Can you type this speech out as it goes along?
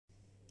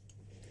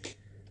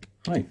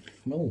Hi,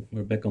 well,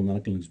 we're back on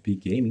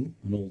ArcoLinuxB Gaming,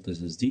 an old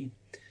SSD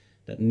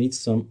that needs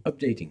some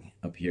updating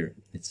up here.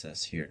 It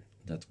says here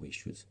that we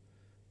should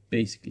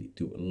basically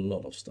do a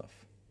lot of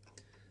stuff.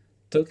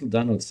 Total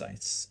download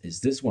size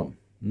is this one.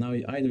 Now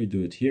you either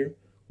do it here,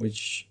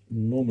 which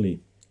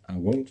normally I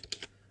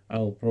won't.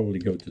 I'll probably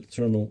go to the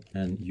terminal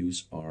and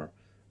use our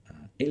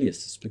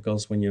aliases,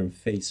 because when you're in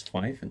phase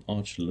 5 in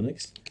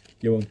ArcoLinux,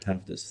 you won't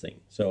have this thing.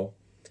 So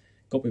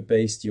copy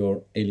paste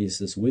your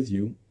aliases with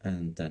you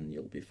and then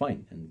you'll be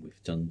fine. And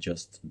we've done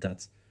just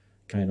that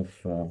kind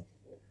of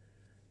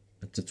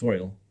a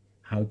tutorial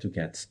how to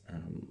get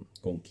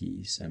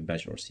conkeys and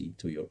bash RC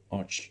to your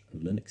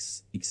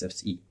ArcoLinux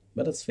XFCE.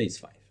 But that's phase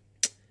 5.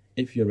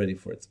 If you're ready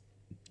for it,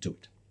 do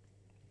it.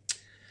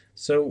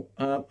 So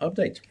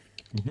update.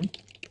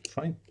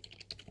 Fine.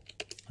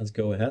 Let's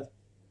go ahead.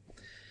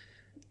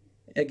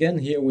 Again,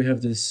 here we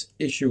have this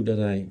issue that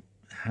I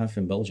have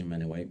in Belgium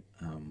anyway.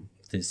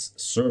 This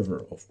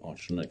server of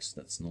ArcoLinux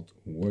that's not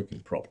working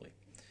properly.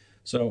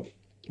 So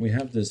we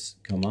have this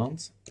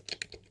command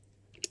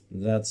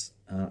that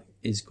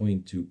is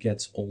going to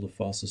get all the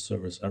fastest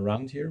servers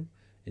around here.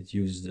 It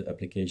uses the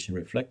application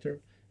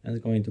reflector and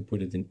is going to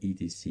put it in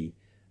etc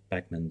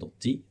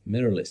pacman.t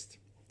mirror list.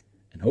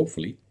 And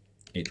hopefully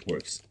it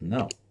works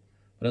now.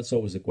 But that's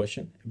always a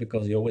question,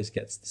 because he always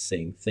gets the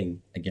same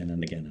thing again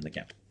and again and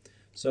again.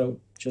 So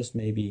just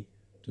maybe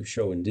to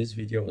show in this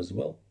video as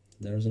well,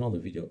 there's another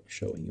video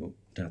showing you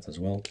that as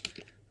well,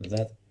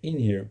 that in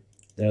here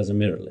there's a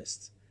mirror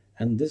list,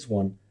 and this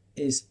one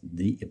is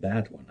the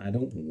bad one. I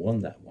don't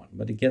want that one,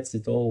 but it gets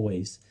it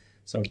always.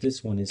 So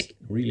this one is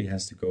really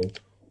has to go,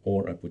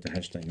 or I put a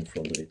hashtag in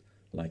front of it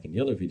like in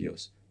the other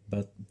videos,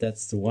 but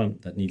that's the one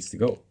that needs to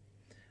go,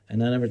 and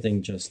then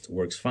everything just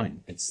works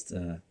fine. It's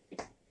the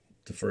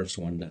first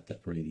one that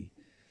really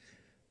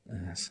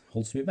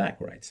holds me back,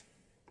 right?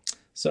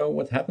 So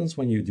what happens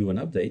when you do an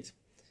update?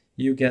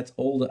 You get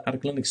all the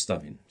ArcoLinux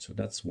stuff in. So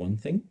that's one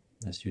thing,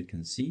 as you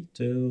can see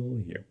till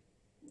here.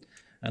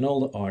 And all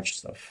the Arch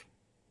stuff.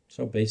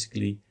 So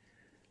basically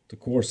the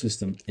core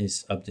system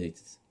is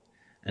updated.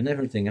 And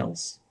everything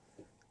else,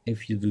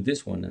 if you do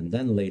this one and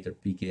then later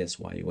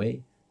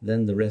PKSYUA,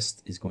 then the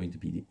rest is going to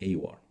be the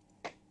AWAR.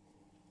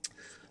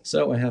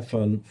 So I have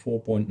on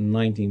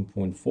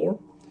 4.19.4.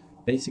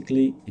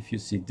 Basically, if you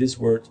see this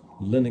word,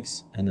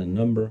 Linux, and a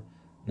number,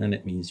 then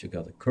it means you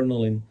got a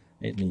kernel in.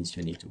 It means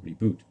you need to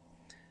reboot.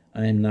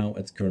 I am now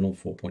at kernel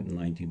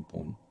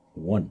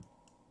 4.19.1,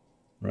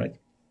 right?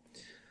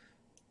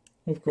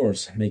 Of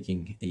course,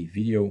 making a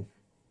video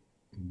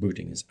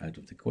booting is out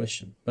of the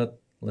question, but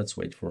let's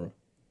wait for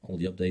all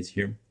the updates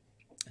here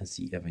and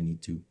see if I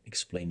need to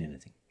explain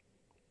anything.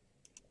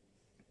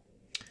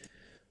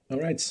 All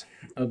right,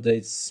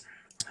 updates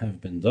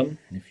have been done.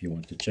 If you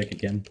want to check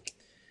again,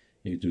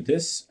 you do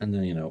this and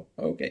then you know,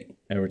 okay,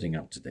 everything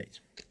up to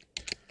date.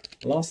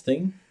 Last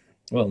thing,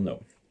 well,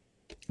 no,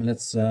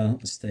 let's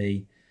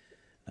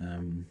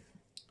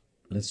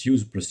let's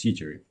use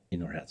procedure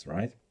in our heads,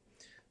 right?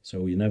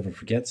 So you never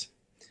forget.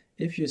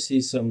 If you see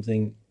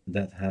something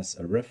that has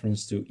a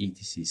reference to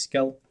etc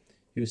scal,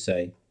 you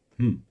say,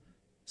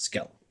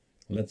 scal.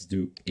 Let's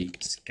do a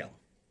scal,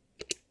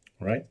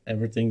 right?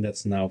 Everything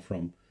that's now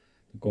from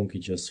the conky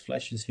just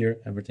flashes here.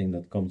 Everything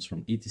that comes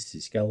from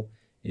etc scal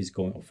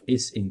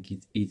is in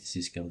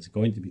etc scal is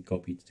going to be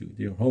copied to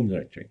your home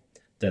directory.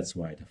 That's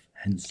why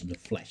hence the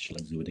flash.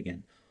 Let's do it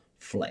again.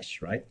 Flash,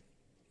 right?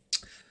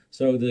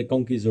 So the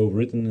conky is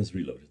overwritten and is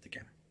reloaded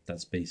again.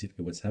 That's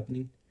basically what's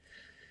happening.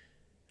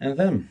 And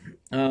then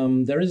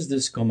there is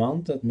this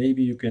command that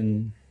maybe you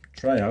can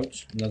try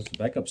out. That's the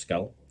backup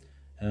scal.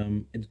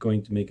 It's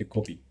going to make a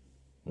copy,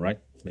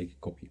 right? Make a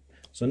copy.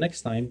 So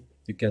next time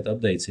you get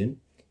updates in,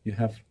 you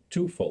have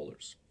 2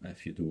 folders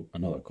if you do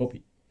another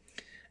copy.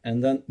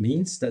 And that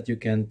means that you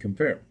can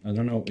compare. I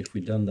don't know if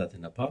we've done that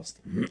in the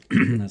past.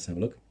 Let's have a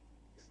look.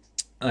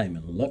 I'm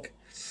in luck.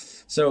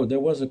 So there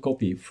was a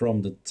copy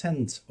from the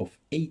 10th of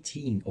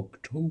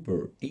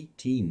October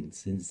 18.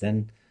 Since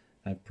then,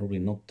 I've probably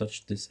not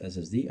touched this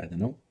SSD. I don't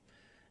know.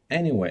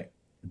 Anyway,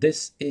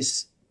 this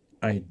is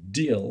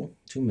ideal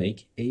to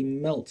make a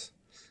melt.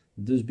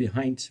 This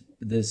behind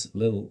this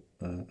little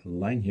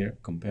line here,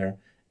 compare,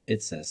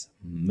 it says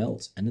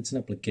melt, and it's an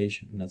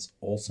application. And that's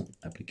awesome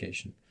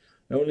application.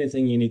 The only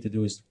thing you need to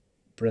do is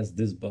press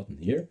this button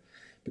here,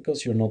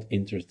 because you're not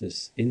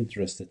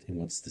interested in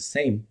what's the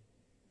same.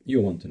 You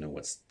want to know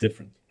what's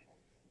different.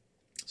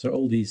 So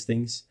all these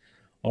things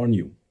are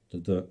new. To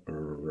the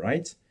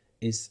right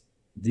is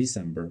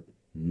December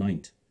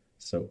 9th.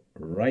 So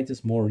right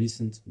is more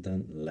recent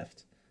than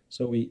left.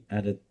 So we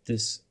added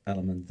this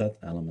element, that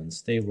element,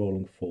 stay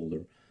rolling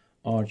folder,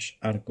 Arch,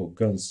 Arco,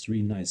 guns,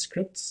 3 nice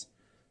scripts,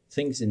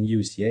 things in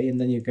UCA, and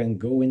then you can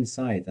go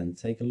inside and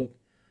take a look.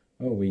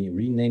 Oh, we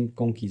renamed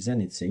Conky Zen,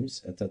 it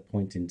seems, at that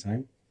point in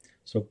time.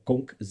 So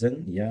Conk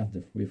Zen, yeah,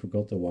 we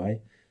forgot the Y.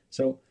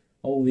 So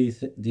all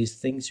these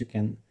things you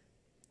can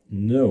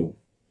know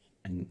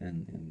and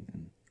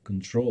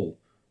control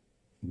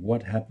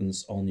what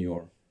happens on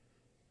your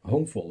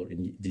home folder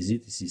in this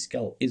etc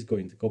scal is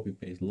going to copy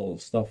paste a lot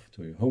of stuff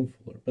to your home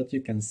folder, but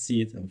you can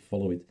see it and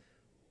follow it,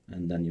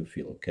 and then you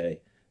feel okay,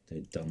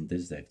 they've done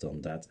this, they've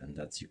done that, and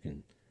that's, you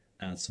can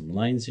add some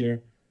lines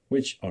here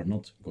which are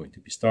not going to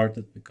be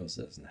started because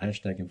there's a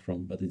hashtag in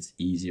front, but it's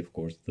easy, of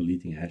course.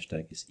 Deleting a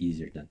hashtag is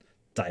easier than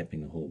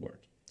typing a whole word,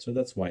 so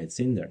that's why it's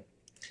in there,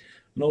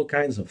 and all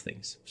kinds of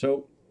things.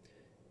 So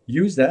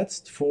use that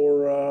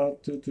for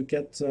to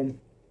get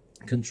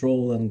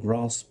control and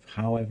grasp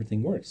how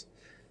everything works.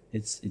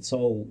 It's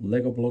all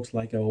Lego blocks,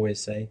 like I always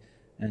say,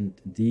 and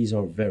these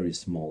are very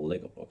small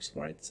Lego blocks,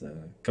 right?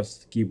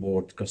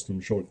 Keyboard,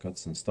 custom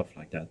shortcuts and stuff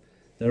like that.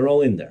 They're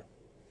all in there.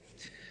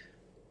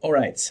 All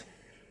right,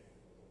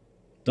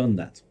 done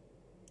that.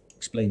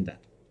 Explained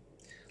that.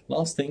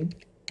 Last thing,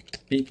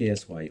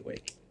 PKSYUA.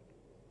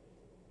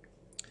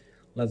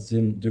 Let's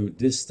do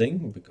this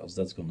thing because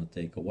that's gonna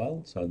take a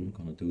while. So I'm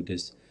gonna do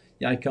this.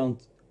 Yeah, I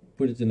can't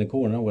put it in the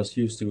corner. I was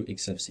used to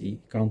XFCE.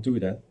 Can't do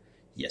that.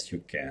 Yes,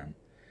 you can.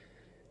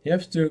 You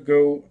have to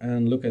go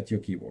and look at your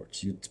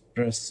keyboards. You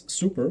press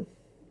Super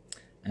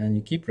and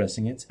you keep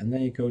pressing it, and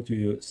then you go to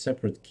your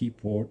separate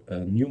keyboard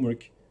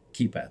numeric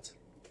keypad.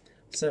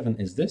 7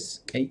 is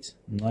this, 8,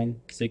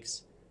 9,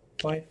 6,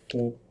 5,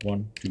 4,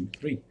 1, 2,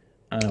 3,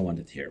 and I want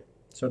it here.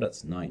 So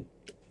that's 9.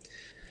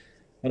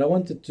 What I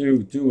wanted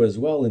to do as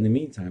well in the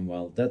meantime,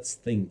 while that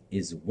thing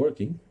is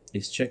working,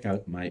 is check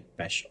out my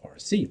bash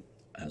RC.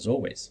 As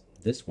always,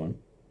 this one,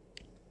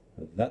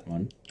 that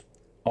one,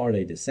 are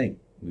they the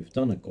same? We've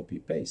done a copy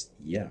paste,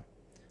 yeah.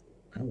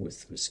 And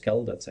with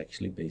Scal, that's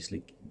actually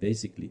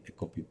basically a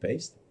copy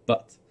paste,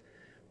 but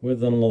we've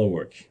done a lot of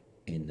work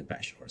in the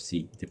bash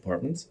RC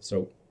department.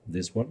 So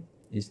this one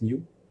is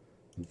new,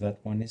 that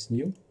one is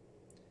new.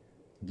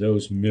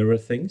 Those mirror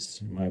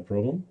things, my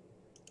problem,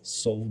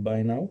 solved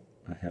by now.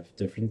 I have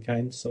different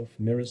kinds of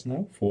mirrors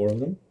now, 4 of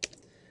them,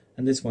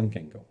 and this one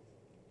can go.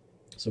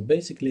 So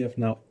basically I've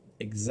now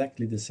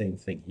exactly the same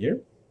thing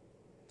here.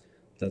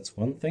 That's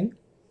one thing.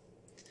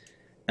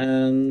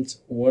 And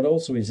what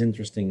also is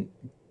interesting,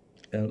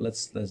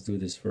 let's do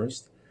this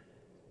first.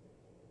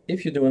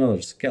 If you do another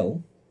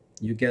Scal,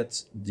 you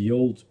get the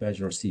old bash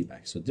RC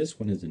back. So this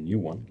one is the new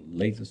one, the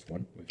latest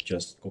one. We've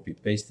just copy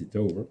pasted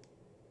over.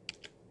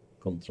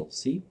 Control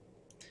C.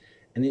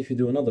 And if you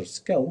do another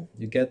Scal,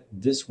 you get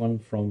this one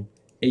from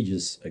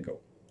ages ago.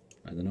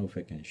 I don't know if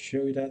I can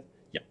show you that.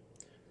 Yeah.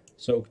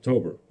 So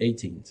October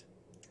 18th.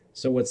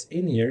 So what's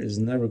in here is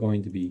never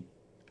going to be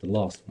the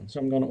last one. So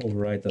I'm going to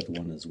overwrite that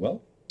one as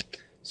well.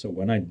 So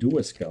when I do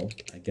a Scal,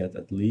 I get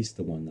at least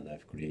the one that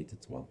I've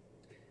created, well,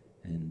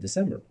 in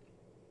December.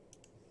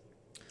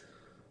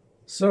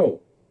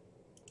 So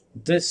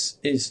this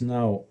is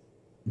now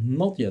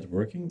not yet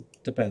working.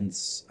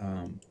 Depends.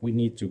 We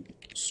need to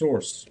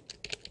source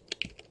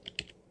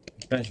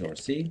bash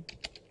RC,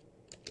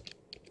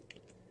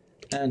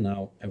 and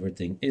now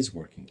everything is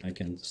working. I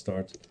can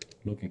start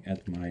looking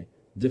at my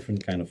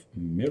different kind of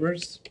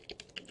mirrors.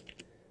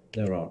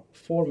 There are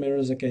 4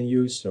 mirrors I can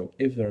use, so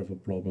if there is a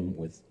problem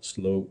with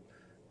slow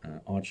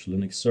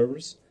ArcoLinux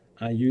servers,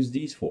 I use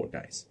these 4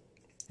 guys.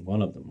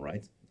 One of them,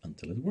 right,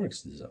 until it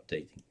works. This is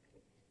updating.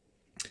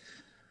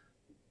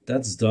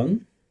 That's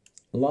done.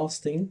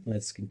 Last thing,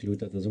 let's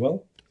include that as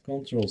well.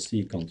 Control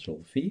C,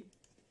 Control V.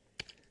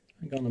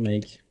 I'm gonna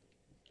make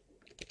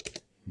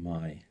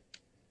my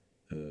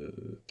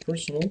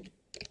personal.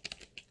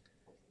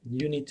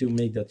 You need to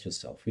make that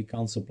yourself. We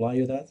can't supply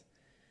you that.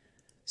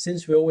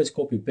 Since we're always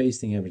copy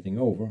pasting everything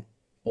over,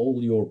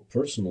 all your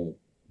personal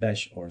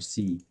bash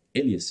RC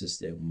aliases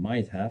they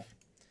might have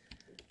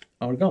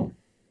are gone.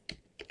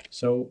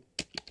 So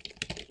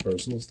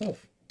personal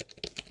stuff.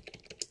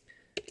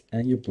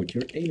 And you put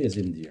your alias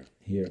in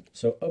here.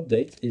 So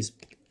update is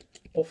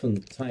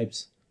often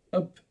typed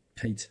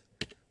update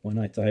when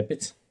I type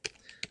it.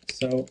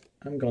 So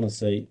I'm gonna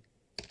say,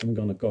 I'm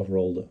gonna cover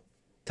all the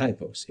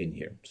typos in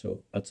here.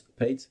 So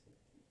update,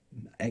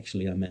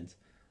 actually I meant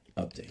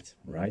update,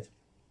 right?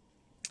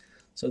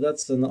 So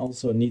that's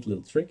also a neat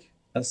little trick.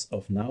 As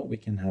of now, we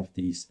can have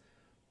these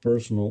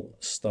personal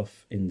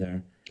stuff in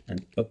there,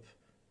 and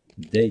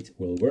update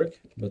will work,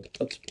 but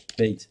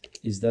update,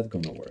 is that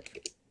gonna work?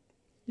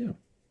 Yeah,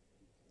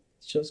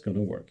 it's just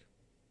gonna work.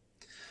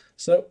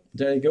 So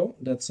there you go.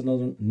 That's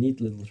another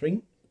neat little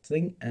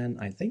thing, and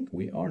I think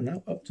we are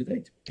now up to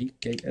date.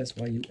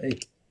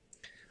 PKSYUA.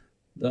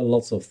 There are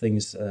lots of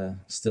things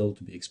still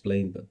to be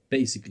explained, but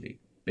basically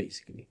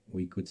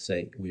we could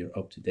say we are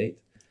up to date.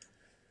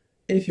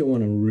 If you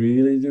want to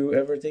really do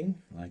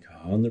everything, like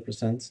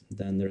 100%,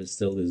 then there is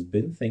still this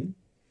bin thing.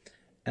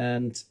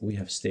 And we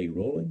have stay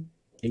rolling,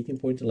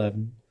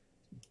 18.11.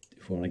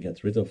 If you want to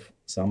get rid of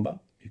Samba,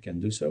 you can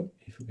do so.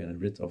 If you get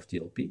rid of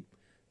DLP,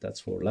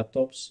 that's for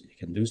laptops, you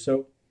can do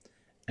so.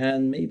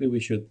 And maybe we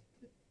should,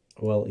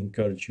 well,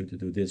 encourage you to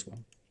do this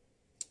one,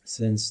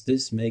 since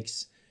this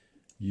makes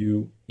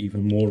you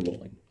even more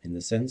rolling, in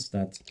the sense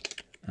that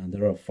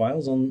there are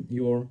files on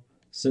your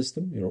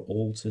system, your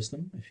old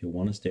system. If you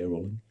want to stay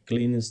rolling,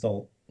 clean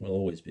install will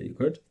always be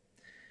good.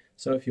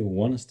 So if you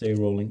want to stay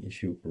rolling,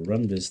 if you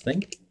run this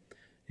thing,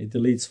 It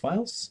deletes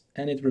files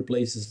and it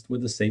replaces it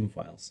with the same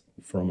files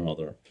from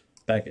another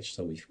package.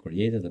 So we've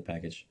created a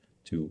package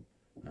to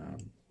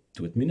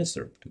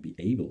administer, to be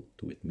able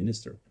to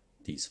administer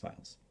these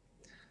files.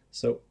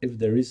 So if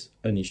there is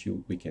an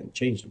issue, we can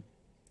change them.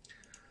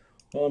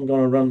 Well, I'm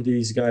going to run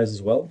these guys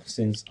as well,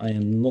 since I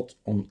am not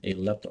on a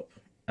laptop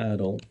at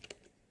all.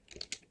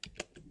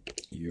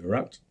 You're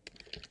out.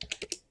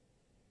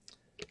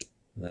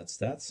 That's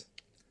that.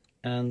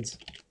 And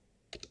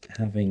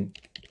having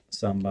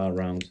Samba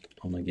around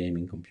on a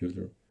gaming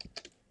computer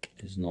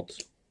is not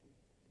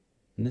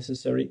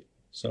necessary,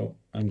 so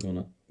I'm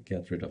gonna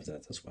get rid of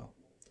that as well.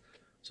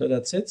 So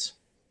that's it.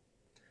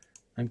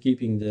 I'm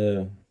keeping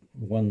the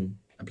one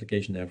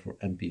application there for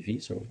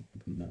MPV, so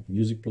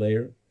music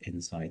player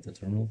inside the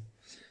terminal.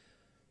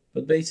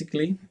 But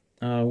basically,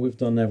 we've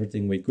done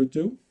everything we could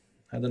do.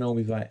 I don't know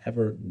if I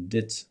ever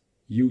did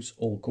use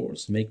all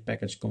cores, make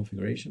package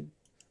configuration.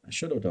 I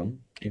should have done.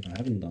 If I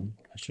haven't done,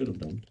 I should have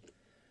done.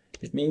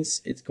 It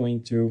means it's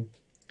going to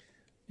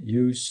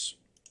use,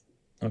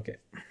 okay,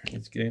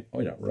 it's getting,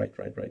 oh yeah, right,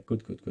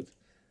 good.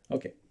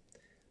 Okay,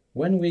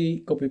 when we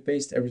copy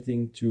paste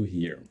everything to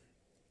here,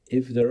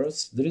 if there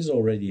is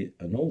already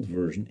an old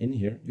version in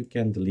here, you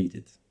can delete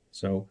it.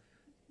 So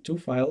 2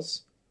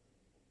 files,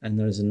 and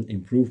there's an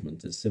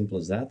improvement, as simple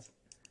as that.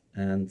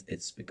 And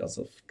it's because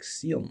of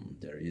Xion.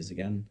 There he is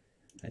again.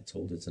 I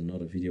told it's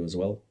another video as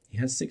well. He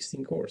has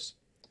 16 cores.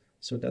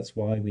 So that's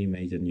why we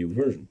made a new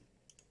version.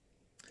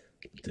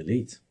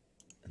 Delete,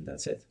 and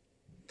that's it.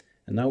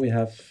 And now we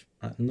have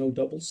no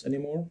doubles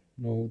anymore.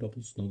 No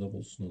doubles.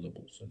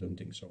 I don't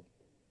think so.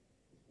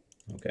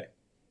 Okay,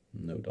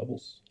 no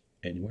doubles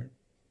anywhere.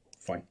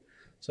 Fine.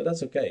 So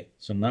that's okay.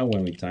 So now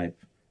when we type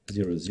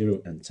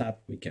 00 and tap,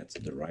 we get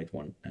the right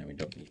one, and we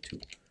don't need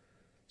to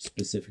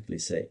specifically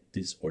say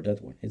this or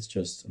that one. It's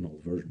just an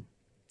old version.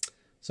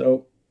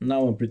 So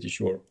now I'm pretty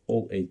sure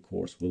all 8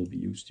 cores will be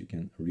used. You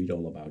can read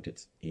all about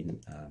it in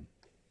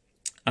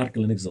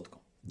ArcoLinux.com.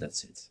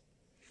 That's it.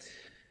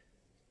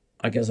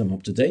 I guess I'm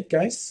up to date,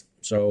 guys.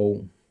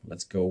 So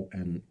let's go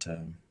and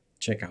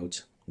check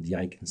out the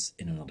icons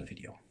in another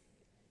video.